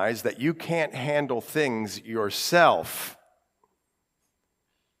recognize that you can't handle things yourself,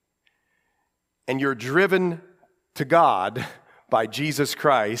 and you're driven to God by Jesus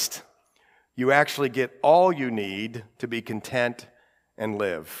Christ, you actually get all you need to be content and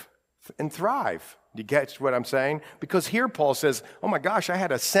live and thrive. Do you catch what I'm saying? Because here Paul says, oh my gosh, I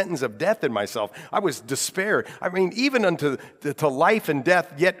had a sentence of death in myself. I was despair. I mean, even unto to life and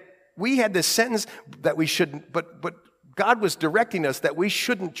death, yet we had this sentence that we shouldn't, but God was directing us that we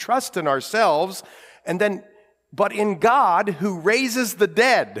shouldn't trust in ourselves, but in God who raises the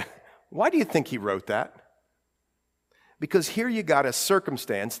dead. Why do you think he wrote that? Because here you got a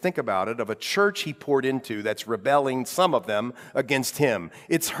circumstance, think about it, of a church he poured into that's rebelling, some of them, against him.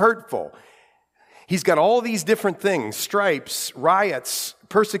 It's hurtful. He's got all these different things, stripes, riots,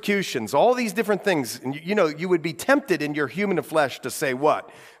 persecutions, all these different things. And you would be tempted in your human flesh to say, what?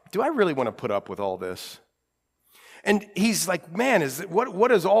 Do I really want to put up with all this? And he's like, man,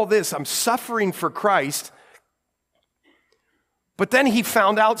 what is all this? I'm suffering for Christ. But then he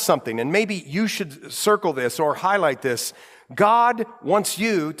found out something, and maybe you should circle this or highlight this, God wants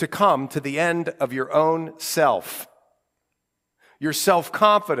you to come to the end of your own self, your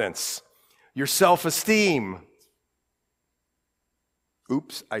self-confidence, your self-esteem.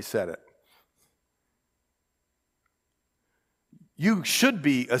 Oops, I said it. You should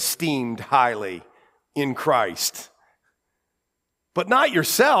be esteemed highly in Christ, but not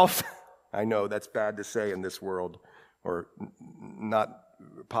yourself. I know that's bad to say in this world, or not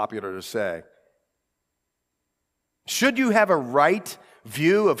popular to say. Should you have a right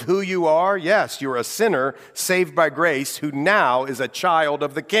view of who you are? Yes, you're a sinner saved by grace who now is a child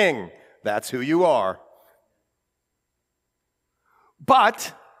of the King. That's who you are.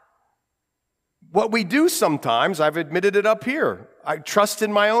 But what we do sometimes, I've admitted it up here, I trust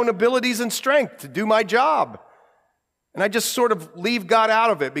in my own abilities and strength to do my job. And I just sort of leave God out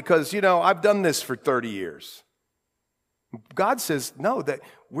of it because, I've done this for 30 years. God says, no, that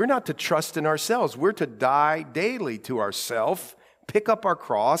we're not to trust in ourselves. We're to die daily to ourselves, pick up our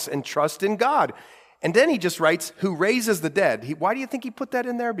cross, and trust in God. And then he just writes, who raises the dead. Why do you think he put that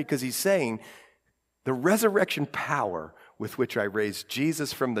in there? Because he's saying, the resurrection power with which I raised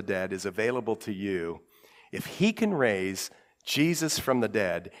Jesus from the dead is available to you. If he can raise Jesus from the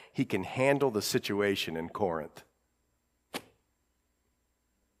dead, he can handle the situation in Corinth.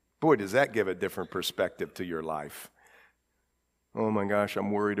 Boy, does that give a different perspective to your life. Oh my gosh,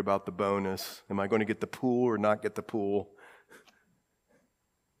 I'm worried about the bonus. Am I going to get the pool or not get the pool?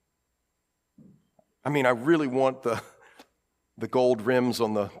 I mean, I really want the gold rims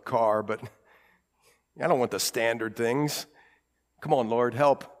on the car, but I don't want the standard things. Come on, Lord,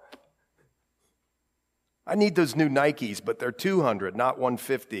 help. I need those new Nikes, but they're $200, not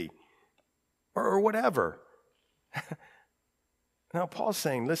 $150, or whatever. Now, Paul's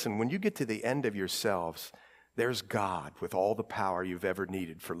saying, listen, when you get to the end of yourselves, there's God with all the power you've ever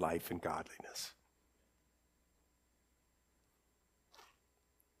needed for life and godliness.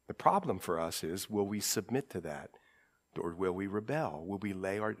 The problem for us is, will we submit to that? Or will we rebel? Will we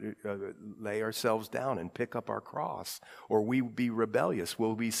lay ourselves down and pick up our cross? Or will we be rebellious?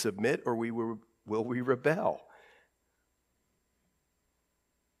 Will we submit or will we rebel?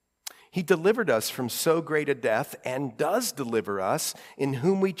 He delivered us from so great a death and does deliver us, in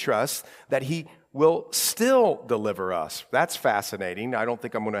whom we trust that he will still deliver us. That's fascinating. I don't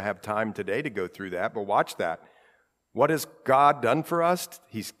think I'm going to have time today to go through that, but watch that. What has God done for us?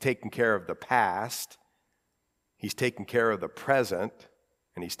 He's taken care of the past. He's taken care of the present,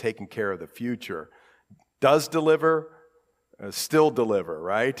 and he's taken care of the future. Does deliver, still deliver,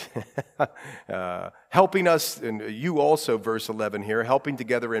 right? Helping us, and you also, verse 11 here, helping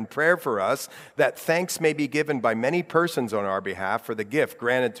together in prayer for us, that thanks may be given by many persons on our behalf for the gift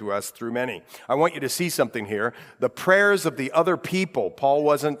granted to us through many. I want you to see something here. The prayers of the other people, Paul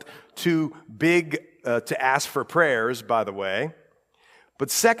wasn't too big to ask for prayers, by the way.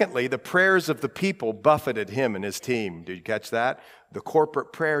 But secondly, the prayers of the people buffeted him and his team. Did you catch that? The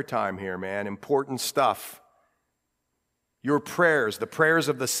corporate prayer time here, man. Important stuff. Your prayers, the prayers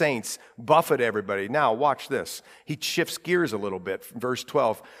of the saints, buffet everybody. Now, watch this. He shifts gears a little bit. Verse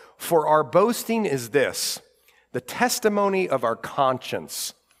 12. For our boasting is this, the testimony of our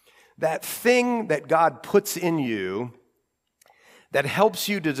conscience. That thing that God puts in you that helps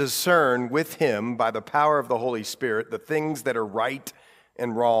you to discern with him by the power of the Holy Spirit the things that are right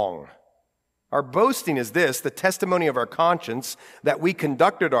and wrong. Our boasting is this, the testimony of our conscience, that we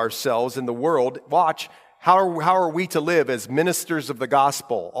conducted ourselves in the world. Watch, how are we to live as ministers of the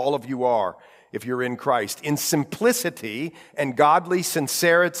gospel? All of you are, if you're in Christ. In simplicity and godly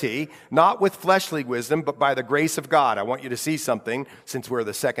sincerity, not with fleshly wisdom, but by the grace of God. I want you to see something, since we're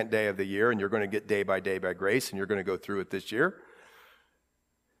the second day of the year, and you're going to get day by grace, and you're going to go through it this year.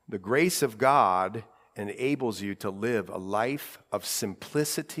 The grace of God enables you to live a life of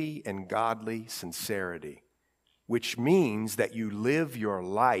simplicity and godly sincerity, which means that you live your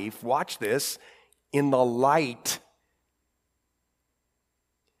life, watch this, in the light.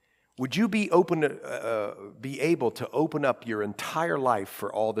 Would you be able to open up your entire life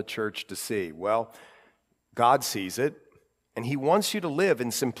for all the church to see? Well, God sees it, and he wants you to live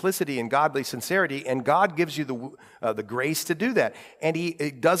in simplicity and godly sincerity, and God gives you the grace to do that. And he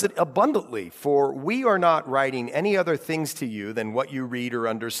does it abundantly, for we are not writing any other things to you than what you read or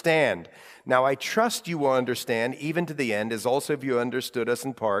understand. Now I trust you will understand, even to the end, as also you understood us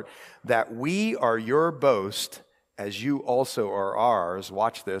in part, that we are your boast, as you also are ours,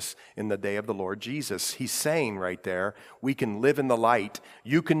 watch this, in the day of the Lord Jesus. He's saying right there, we can live in the light.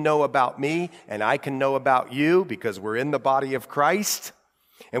 You can know about me, and I can know about you, because we're in the body of Christ.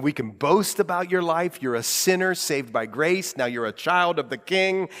 And we can boast about your life. You're a sinner saved by grace. Now you're a child of the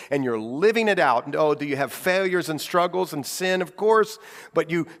King, and you're living it out. And oh, do you have failures and struggles and sin? Of course. But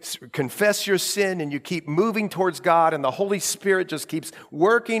you confess your sin, and you keep moving towards God, and the Holy Spirit just keeps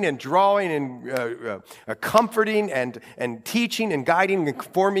working and drawing and comforting and teaching and guiding and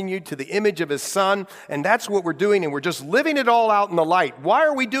conforming you to the image of His Son. And that's what we're doing, and we're just living it all out in the light. Why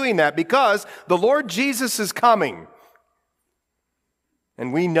are we doing that? Because the Lord Jesus is coming.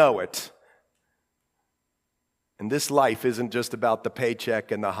 And we know it. And this life isn't just about the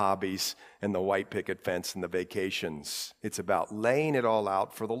paycheck and the hobbies and the white picket fence and the vacations. It's about laying it all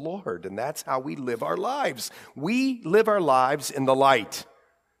out for the Lord. And that's how we live our lives. We live our lives in the light.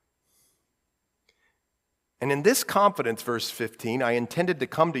 And in this confidence, verse 15, I intended to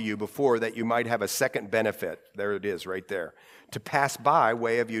come to you before that you might have a second benefit. There it is right there. To pass by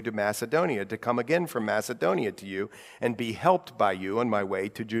way of you to Macedonia, to come again from Macedonia to you and be helped by you on my way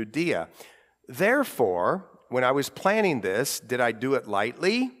to Judea. Therefore, when I was planning this, did I do it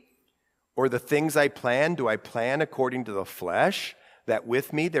lightly? Or the things I plan, do I plan according to the flesh? That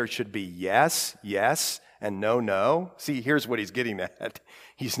with me there should be yes, yes, and no, no. See, here's what he's getting at.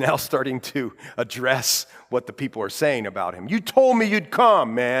 He's now starting to address what the people are saying about him. You told me you'd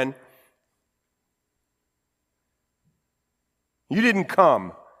come, man. You didn't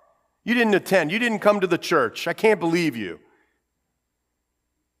come. You didn't attend. You didn't come to the church. I can't believe you.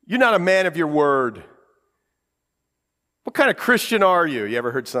 You're not a man of your word. What kind of Christian are you? You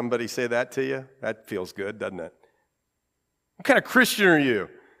ever heard somebody say that to you? That feels good, doesn't it? What kind of Christian are you?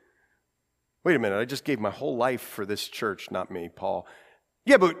 Wait a minute, I just gave my whole life for this church, not me, Paul.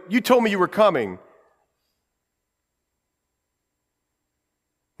 Yeah, but you told me you were coming.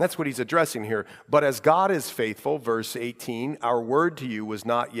 That's what he's addressing here. But as God is faithful, verse 18, our word to you was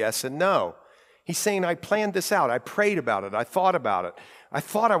not yes and no. He's saying, I planned this out. I prayed about it. I thought about it. I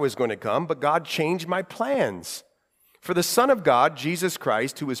thought I was going to come, but God changed my plans. For the Son of God, Jesus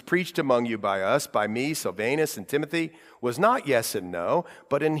Christ, who was preached among you by us, by me, Silvanus, and Timothy, was not yes and no,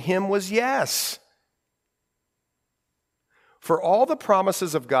 but in him was yes. For all the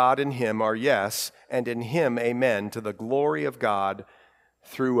promises of God in him are yes, and in him amen, to the glory of God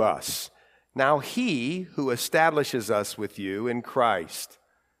through us. Now he who establishes us with you in Christ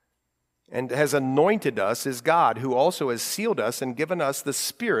and has anointed us is God, who also has sealed us and given us the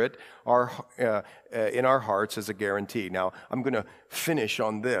Spirit in our hearts as a guarantee. Now, I'm going to finish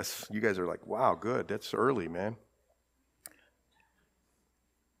on this. You guys are like, wow, good. That's early, man.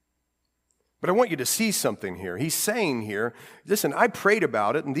 But I want you to see something here. He's saying here, listen, I prayed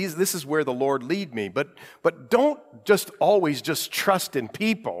about it, and this is where the Lord lead me. But don't just always just trust in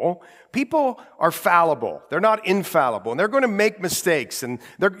people. People are fallible. They're not infallible, and they're going to make mistakes. And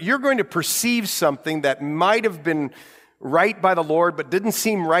you're going to perceive something that might have been right by the Lord, but didn't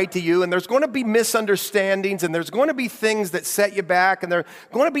seem right to you. And there's going to be misunderstandings, and there's going to be things that set you back, and there are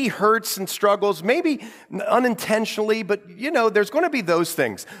going to be hurts and struggles, maybe unintentionally, but there's going to be those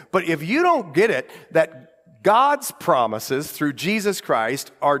things. But if you don't get it, that God's promises through Jesus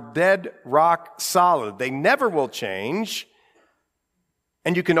Christ are dead rock solid. They never will change,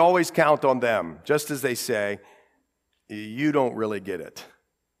 and you can always count on them. Just as they say, you don't really get it.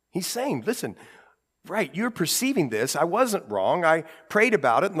 He's saying, listen, right, you're perceiving this. I wasn't wrong. I prayed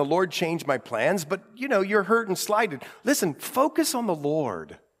about it, and the Lord changed my plans, but, you're hurt and slighted. Listen, focus on the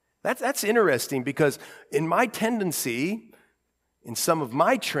Lord. That's interesting, because in my tendency, in some of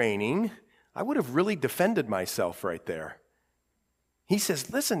my training, I would have really defended myself right there. He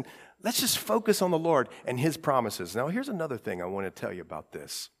says, listen, let's just focus on the Lord and His promises. Now, here's another thing I want to tell you about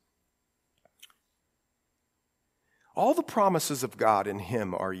this. All the promises of God in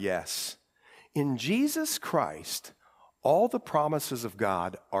Him are yes. In Jesus Christ, all the promises of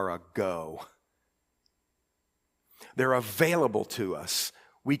God are a go. They're available to us.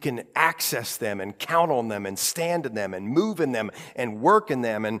 We can access them and count on them and stand in them and move in them and work in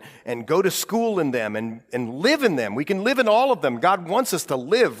them and go to school in them and live in them. We can live in all of them. God wants us to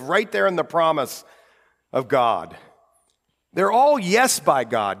live right there in the promise of God. They're all yes by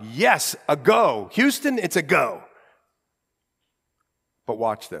God. Yes, a go. Houston, it's a go. But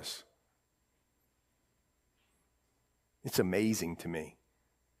watch this. It's amazing to me.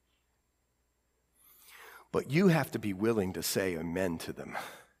 But you have to be willing to say amen to them.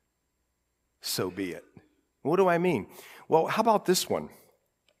 So be it. What do I mean? Well, how about this one?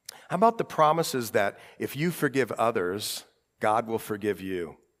 How about the promises that if you forgive others, God will forgive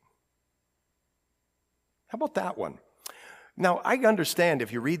you? How about that one? Now, I understand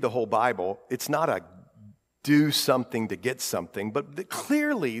if you read the whole Bible, it's not a do something to get something, but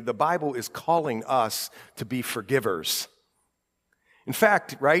clearly the Bible is calling us to be forgivers. In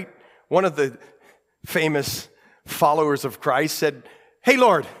fact, right, one of the famous followers of Christ said, "Hey,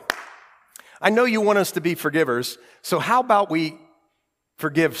 Lord, I know you want us to be forgivers, so how about we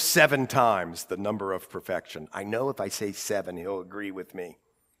forgive 7 times the number of perfection? I know if I say 7, he'll agree with me."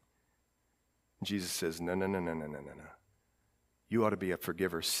 Jesus says, no. You ought to be a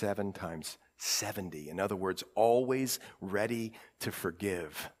forgiver 7 times 70. In other words, always ready to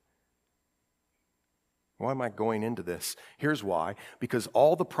forgive. Why am I going into this? Here's why. Because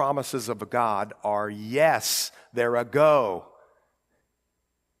all the promises of God are yes, they're a go.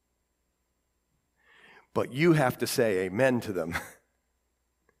 But you have to say amen to them.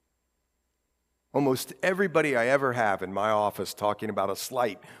 Almost everybody I ever have in my office talking about a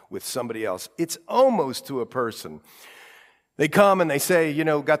slight with somebody else, it's almost to a person. They come and they say,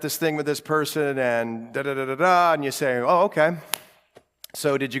 got this thing with this person and da-da-da-da-da, and you say, oh, okay.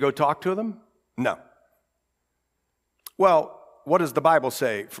 So did you go talk to them? No. Well, what does the Bible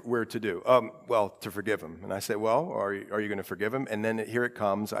say we're to do? To forgive them. And I say, well, are you going to forgive them? And then here it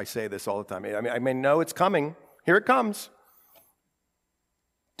comes. I say this all the time. I mean, no, it's coming. Here it comes.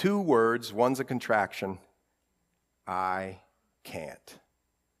 2 words, one's a contraction. I can't.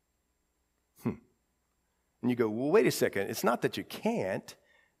 And you go, well, wait a second. It's not that you can't.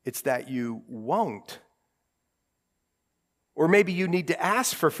 It's that you won't. Or maybe you need to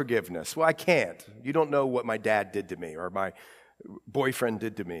ask for forgiveness. Well, I can't. You don't know what my dad did to me or my boyfriend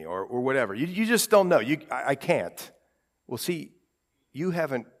did to me or whatever. You just don't know. I can't. Well, see, you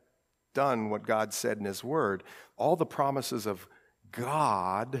haven't done what God said in His Word. All the promises of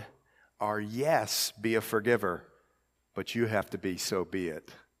God are yes, be a forgiver. But you have to be so be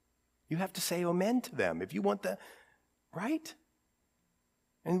it. You have to say amen to them if you want right?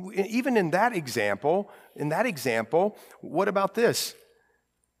 And even in that example, what about this?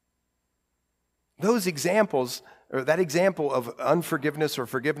 Those examples, or that example of unforgiveness or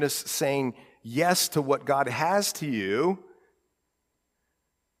forgiveness saying yes to what God has to you,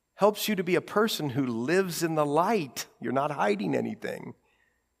 helps you to be a person who lives in the light. You're not hiding anything.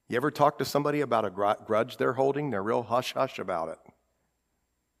 You ever talk to somebody about a grudge they're holding? They're real hush-hush about it.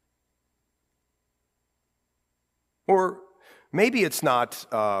 Or maybe it's not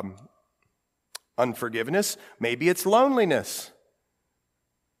unforgiveness. Maybe it's loneliness.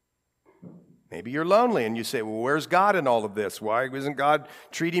 Maybe you're lonely and you say, well, where's God in all of this? Why isn't God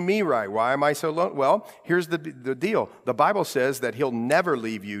treating me right? Why am I so lonely? Well, here's the deal. The Bible says that He'll never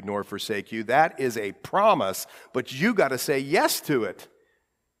leave you nor forsake you. That is a promise, but you got to say yes to it.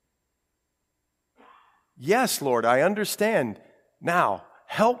 Yes, Lord, I understand. Now,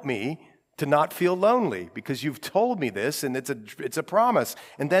 help me to not feel lonely because you've told me this and it's a promise.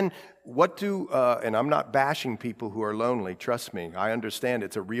 And then and I'm not bashing people who are lonely, trust me. I understand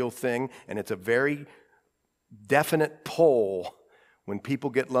it's a real thing and it's a very definite pull. When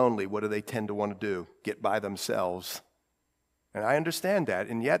people get lonely, what do they tend to want to do? Get by themselves. And I understand that.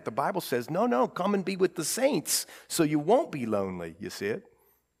 And yet the Bible says, no, come and be with the saints so you won't be lonely. You see it?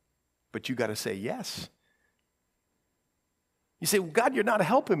 But you got to say yes. You say, well, God, you're not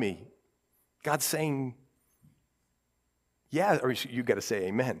helping me. God's saying, yeah, or you got to say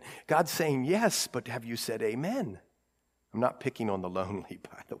amen. God's saying yes, but have you said amen? I'm not picking on the lonely,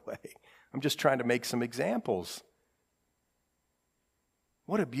 by the way. I'm just trying to make some examples.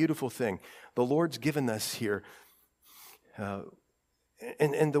 What a beautiful thing. The Lord's given us here.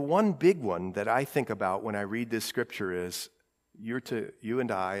 And the one big one that I think about when I read this scripture is, you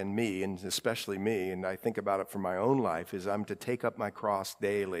and I and me, and especially me, and I think about it for my own life, is I'm to take up my cross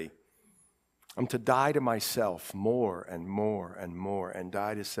daily. I'm to die to myself more and more and more, and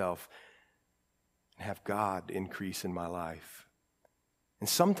die to self and have God increase in my life. And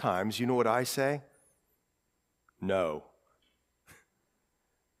sometimes, you know what I say? No.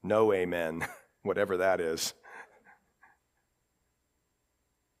 No, amen. Whatever that is.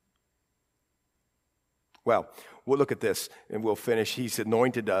 Well, we'll look at this and we'll finish. He's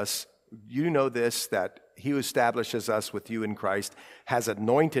anointed us. You know this, that He who establishes us with you in Christ has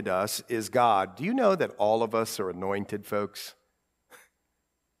anointed us is God. Do you know that all of us are anointed, folks?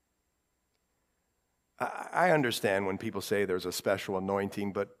 I understand when people say there's a special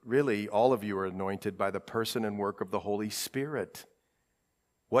anointing, but really all of you are anointed by the person and work of the Holy Spirit.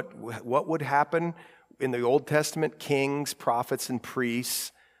 What would happen in the Old Testament? Kings, prophets, and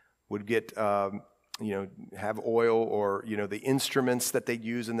priests would get have oil, or the instruments that they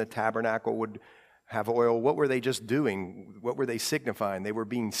use in the tabernacle would have oil. What were they just doing? What were they signifying? They were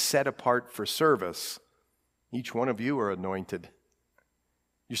being set apart for service. Each one of you are anointed.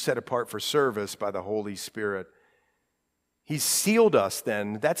 You're set apart for service by the Holy Spirit. He's sealed us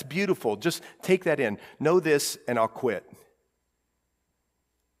then. That's beautiful. Just take that in. Know this and I'll quit.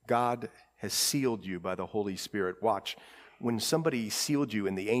 God has sealed you by the Holy Spirit. Watch. When somebody sealed you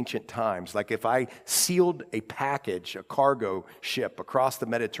in the ancient times, like if I sealed a package, a cargo ship across the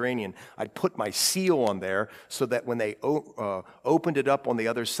Mediterranean, I'd put my seal on there so that when they opened it up on the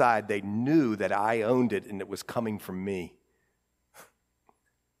other side, they knew that I owned it and it was coming from me.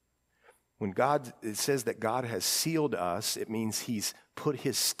 When it says that God has sealed us, it means He's put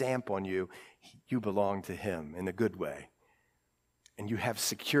His stamp on you. You belong to Him in a good way. And you have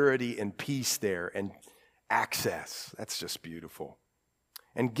security and peace there and access. That's just beautiful.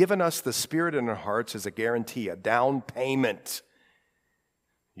 And given us the Spirit in our hearts as a guarantee, a down payment.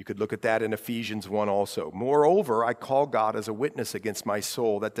 You could look at that in Ephesians 1 also. Moreover, I call God as a witness against my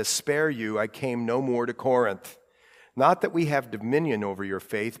soul that to spare you I came no more to Corinth. Not that we have dominion over your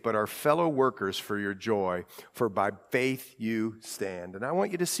faith, but are fellow workers for your joy, for by faith you stand. And I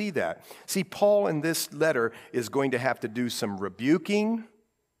want you to see that. See, Paul in this letter is going to have to do some rebuking,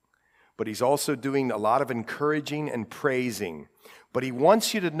 but he's also doing a lot of encouraging and praising. But he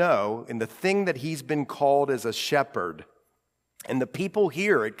wants you to know, in the thing that he's been called as a shepherd, and the people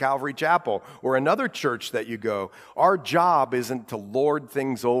here at Calvary Chapel or another church that you go, our job isn't to lord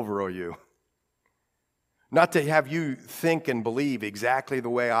things over you. Not to have you think and believe exactly the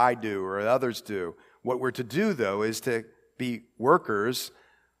way I do or others do. What we're to do, though, is to be workers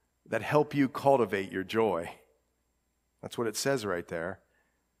that help you cultivate your joy. That's what it says right there.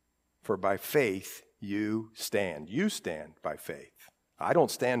 For by faith you stand. You stand by faith. I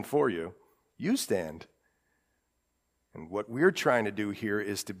don't stand for you. You stand. And what we're trying to do here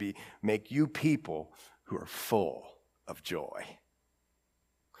is to make you people who are full of joy.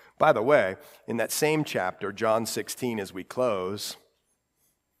 By the way, in that same chapter, John 16, as we close,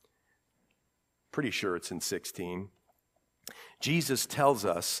 pretty sure it's in 16, Jesus tells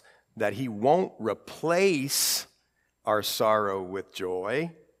us that He won't replace our sorrow with joy.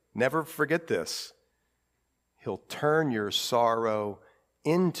 Never forget this. He'll turn your sorrow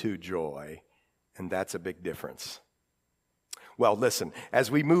into joy, and that's a big difference. Well, listen, as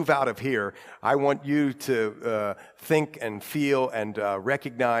we move out of here, I want you to think and feel and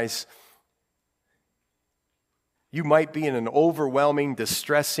recognize you might be in an overwhelming,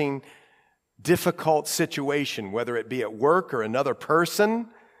 distressing, difficult situation, whether it be at work or another person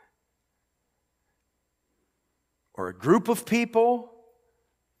or a group of people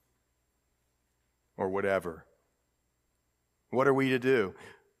or whatever. What are we to do?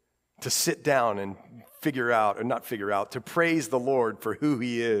 To sit down and to praise the Lord for who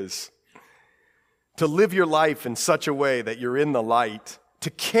He is. To live your life in such a way that you're in the light.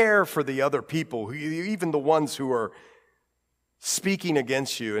 To care for the other people, even the ones who are speaking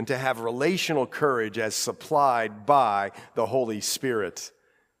against you, and to have relational courage as supplied by the Holy Spirit.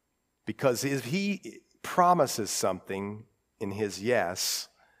 Because if He promises something in His yes,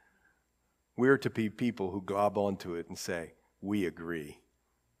 we're to be people who gob onto it and say, we agree.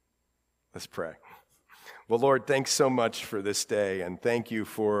 Let's pray. Well, Lord, thanks so much for this day, and thank you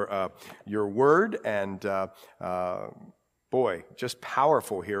for your word, and just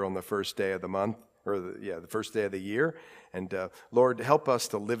powerful here on the first day of the month, or the first day of the year. And Lord, help us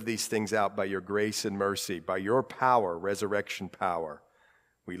to live these things out by your grace and mercy, by your power, resurrection power.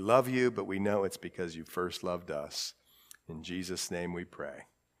 We love you, but we know it's because you first loved us. In Jesus' name we pray.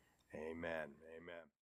 Amen.